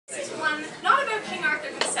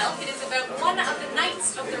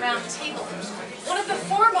Round Table. One of the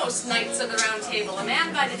foremost knights of the Round Table, a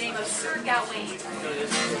man by the name of Sir Gawaine.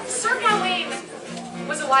 Sir Gawaine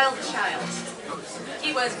was a wild child.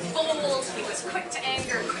 He was bold, he was quick to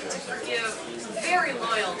anger, quick to forgive, very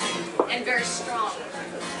loyal, and very strong.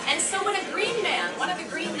 And so when a green man, one of the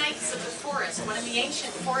green knights of the forest, one of the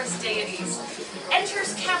ancient forest deities,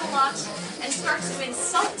 enters Camelot and starts to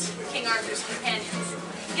insult King Arthur's companions,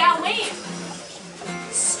 Gawaine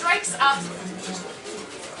strikes up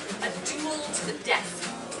a duel to the death,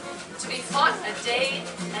 to be fought a day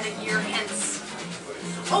and a year hence.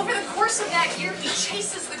 Over the course of that year, he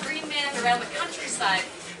chases the green man around the countryside,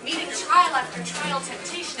 meeting trial after trial,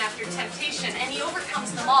 temptation after temptation, and he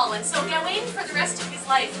overcomes them all. And so Gawaine, for the rest of his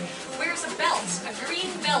life, wears a belt, a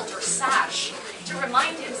green belt or sash, to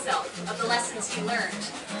remind himself of the lessons he learned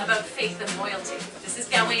about faith and loyalty. This is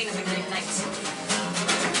Gawaine and the Green Knight.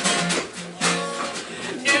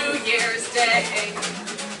 New Year's Day,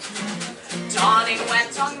 dawning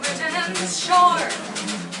wet on Britain's shore.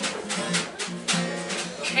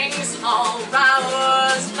 King's Hall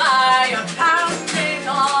roused by a pounding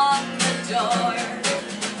on the door.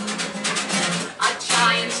 A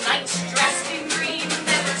giant knight dressed in green,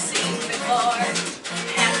 never seen before,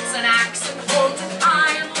 hefts an axe and holds it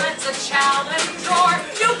high and lets a challenge roar.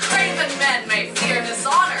 You craven men may fear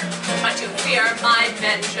dishonor, but you fear my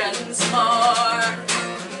vengeance more.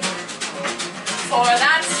 For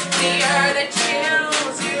that's fear that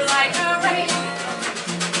chills you like a rain.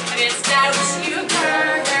 It's doubts you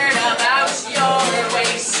gird about your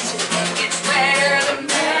waist. It's where the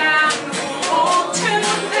man will hold to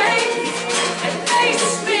faith and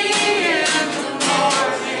face me in the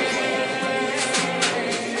morning.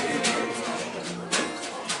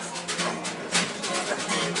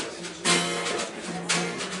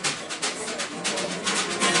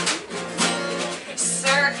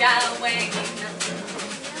 Sir Gawaine,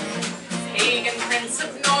 pagan prince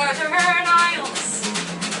of northern isles,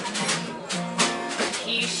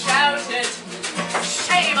 he shouted,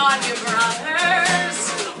 "Shame on you, brothers,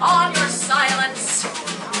 on your silence."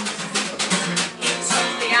 He took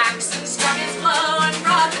the axe and struck his blow and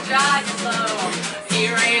brought the giant low. He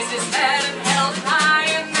raised his head and held it high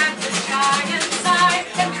and met the giant's eye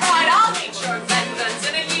and cried, "I'll meet your vengeance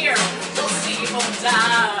in a year. You'll see who'll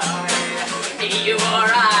die, you or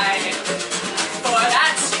I. For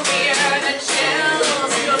that's fear that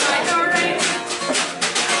chills you like a rain,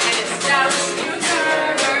 and it's doubts you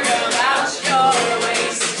gird about your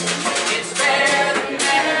waist. It's where the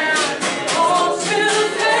man holds to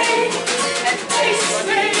faith and face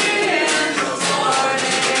me in the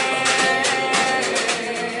morning."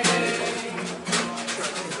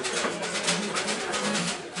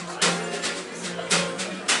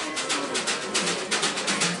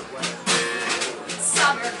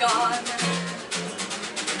 Summer gone,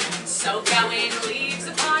 so Gawaine leaves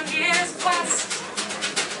upon his quest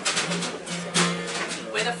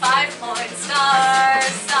with a 5-point star,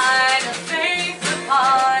 sign of faith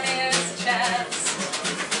upon his chest.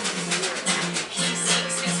 He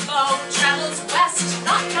seeks his foe, travels west,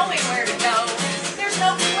 not knowing where to go. There's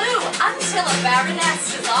no clue until a baroness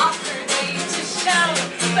is offered leave to show,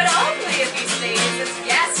 but only if he stays as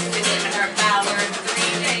guest within her bower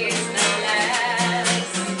 3 days, no less.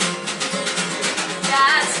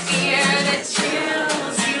 That's fear that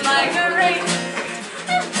chills you like a rain.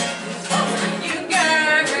 You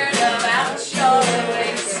gird about your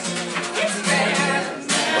waist. It's where the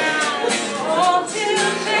man will hold to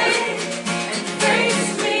faith and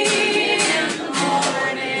face me in the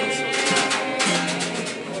morning.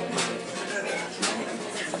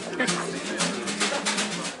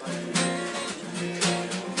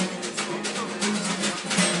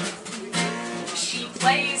 She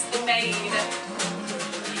plays the maid,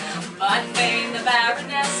 but vain the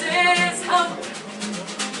baroness's hope.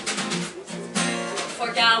 For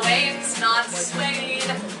Gawaine's not swayed,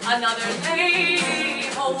 another lady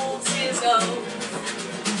holds his oath.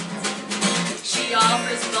 She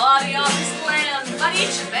offers body, offers land, but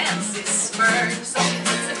each advance is spurned. So she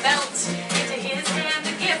puts a belt into his hand,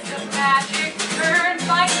 a gift of magic, earned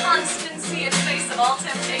by constancy in face of all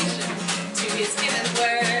temptation to his given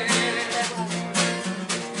word.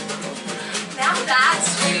 Now that's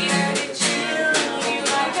fear to chill you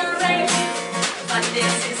like a rain, but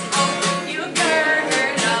this is hope you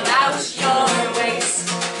gird about your waist.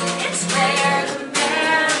 It's where the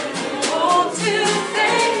man will hold to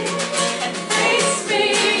faith and face me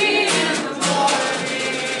in the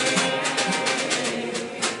morning.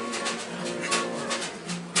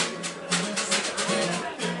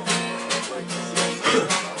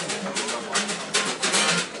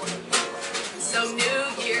 So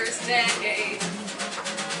New Year's Day,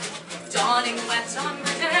 that's on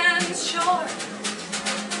Britain's shore.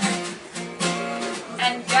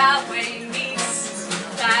 And Gawaine meets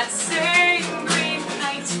that same Green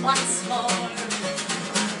Knight once more.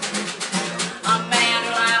 A man who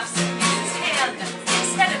laughs in his hand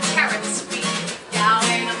instead of carrots sweet.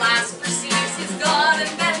 Gawaine at last perceives his God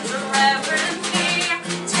and bends a reverent knee.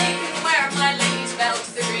 Take and wear my lady's belt,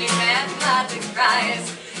 the Green Man gladly cries.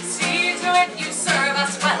 See to it you serve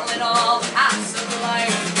us well in all paths of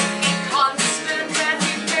life. Be constant and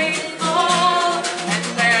be faithful, and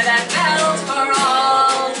wear that belt for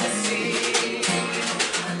all to see.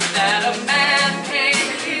 That a man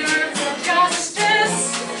came here for justice,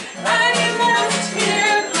 and he left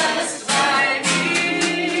here blessed by me.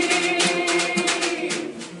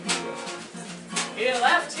 He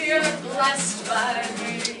left here blessed by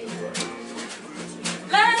me.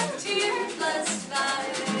 Left here blessed by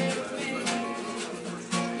me.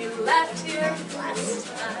 He left here blessed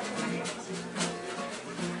by me.